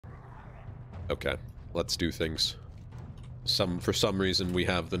Okay, let's do things. For some reason, we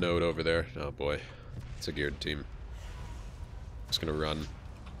have the node over there. Oh boy, it's a geared team. Just gonna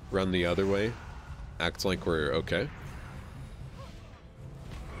run the other way. Act like we're okay.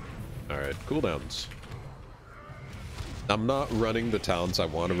 Alright, cooldowns. I'm not running the towns I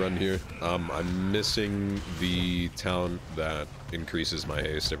want to run here. I'm missing the town that increases my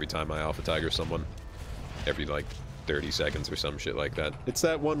haste every time I alpha tiger someone. Every, like, 30 seconds or some shit like that. It's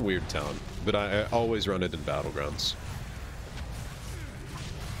that one weird town, but I always run it in battlegrounds.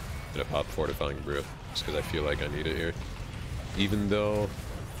 I'm gonna pop Fortifying Brew, just because I feel like I need it here. Even though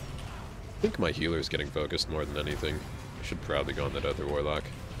I think my healer is getting focused more than anything. I should probably go on that other Warlock.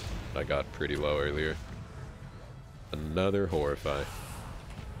 I got pretty low earlier. Another Horrify.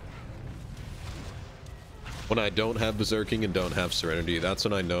 When I don't have Berserking and don't have Serenity, that's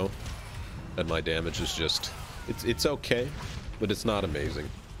when I know that my damage is just... It's okay, but it's not amazing.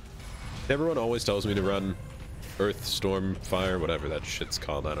 Everyone always tells me to run Earth, Storm, Fire, whatever that shit's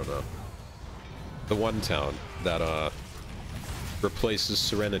called, I don't know. The one town that, replaces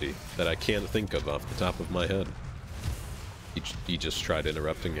Serenity that I can't think of off the top of my head. He just tried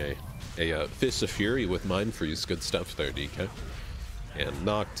interrupting a Fist of Fury with Mind Freeze. Good stuff there, DK. And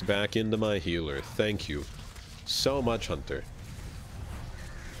knocked back into my healer. Thank you so much, Hunter.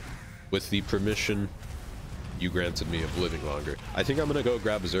 With the permission you granted me of living longer. I think I'm gonna go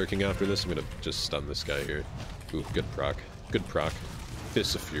grab Berserking after this. I'm gonna just stun this guy here. Ooh, good proc. Good proc.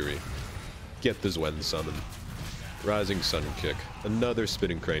 Fist of Fury. Get the Zwen summon. Rising Sun kick. Another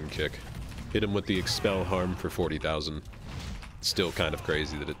Spitting Crane kick. Hit him with the Expel Harm for 40,000. Still kind of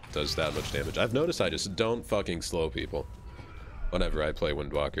crazy that it does that much damage. I've noticed I just don't fucking slow people whenever I play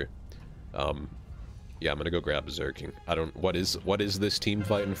Windwalker. Yeah, I'm gonna go grab Berserking. I don't... What is this team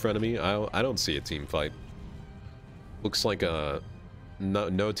fight in front of me? I don't see a team fight. Looks like a...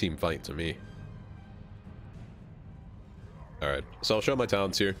 No team fight to me. Alright, so I'll show my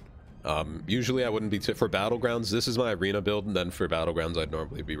talents here. Usually I wouldn't be for Battlegrounds. This is my arena build, and then for Battlegrounds I'd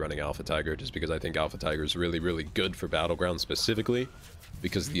normally be running Alpha Tiger, just because I think Alpha Tiger is really, really good for Battlegrounds specifically,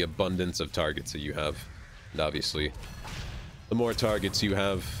 because the abundance of targets that you have. And obviously, the more targets you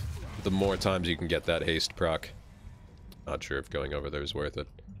have, the more times you can get that haste proc. Not sure if going over there is worth it.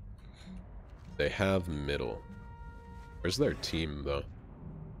 They have middle. Where's their team, though?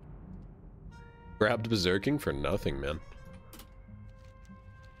 Grabbed Berserking for nothing, man.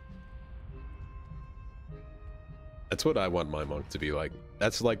 That's what I want my monk to be like.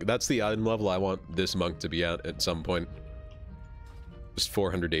 That's the item level I want this monk to be at some point. Just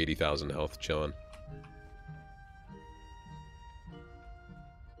 480,000 health chilling.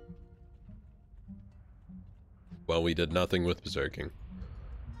 Well, we did nothing with Berserking.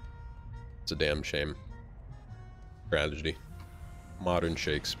 It's a damn shame. Tragedy. Modern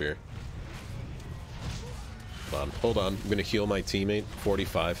Shakespeare. Hold on. I'm gonna heal my teammate.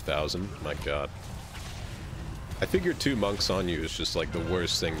 45,000. My god. I figured 2 monks on you is just like the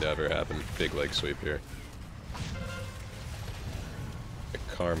worst thing to ever happen. Big leg sweep here.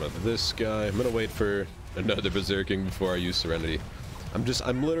 Karma this guy. I'm gonna wait for another Berserking before I use Serenity.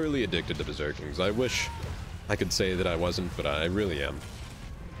 I'm literally addicted to Berserkings. I wish I could say that I wasn't, but I really am.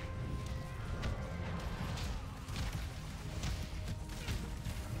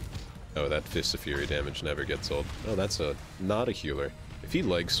 Oh, that Fist of Fury damage never gets old. Oh, that's not a healer. If he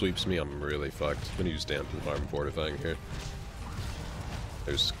leg sweeps me, I'm really fucked. I'm gonna use Dampen Harm Fortifying here.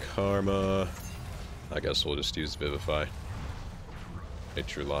 There's Karma. I guess we'll just use Vivify.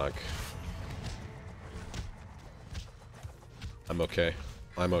 Nature Lock. I'm okay.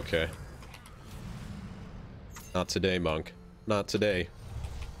 I'm okay. Not today, monk. Not today.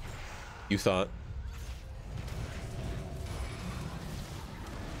 You thought.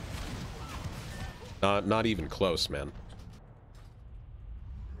 Not even close, man.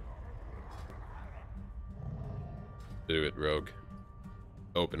 Do it, rogue.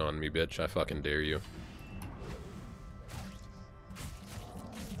 Open on me, bitch. I fucking dare you.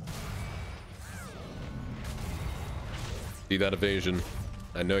 See that evasion?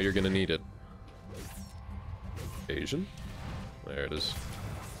 I know you're gonna need it. Evasion? There it is.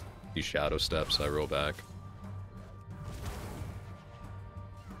 He shadow steps, I roll back.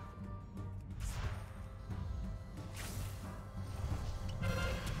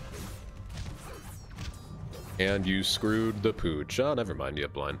 And you screwed the pooch. Oh, never mind, you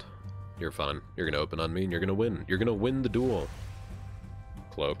have blind. You're fine. You're gonna open on me and you're gonna win. You're gonna win the duel.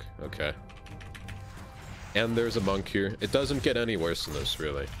 Cloak, okay. And there's a monk here. It doesn't get any worse than this,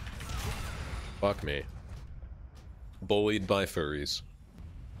 really. Fuck me. Bullied by furries.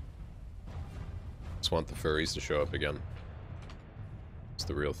 Just want the furries to show up again. It's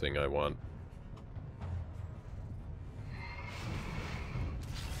the real thing I want.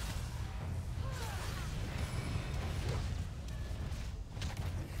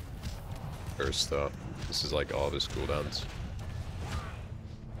 burst though. This is like all of his cooldowns.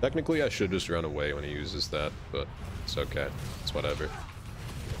 Technically I should just run away when he uses that, but it's okay. It's whatever.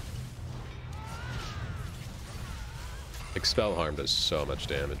 Expel Harm does so much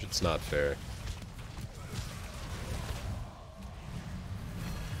damage, it's not fair.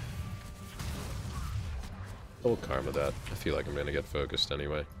 I'll karma that. I feel like I'm gonna get focused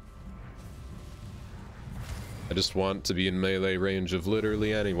anyway. I just want to be in melee range of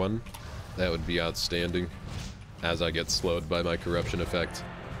literally anyone. That would be outstanding. As I get slowed by my corruption effect.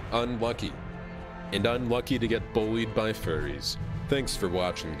 Unlucky. And unlucky to get bullied by furries. Thanks for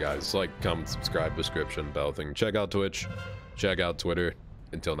watching, guys. Like, comment, subscribe, description, bell thing. Check out Twitch. Check out Twitter.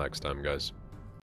 Until next time, guys.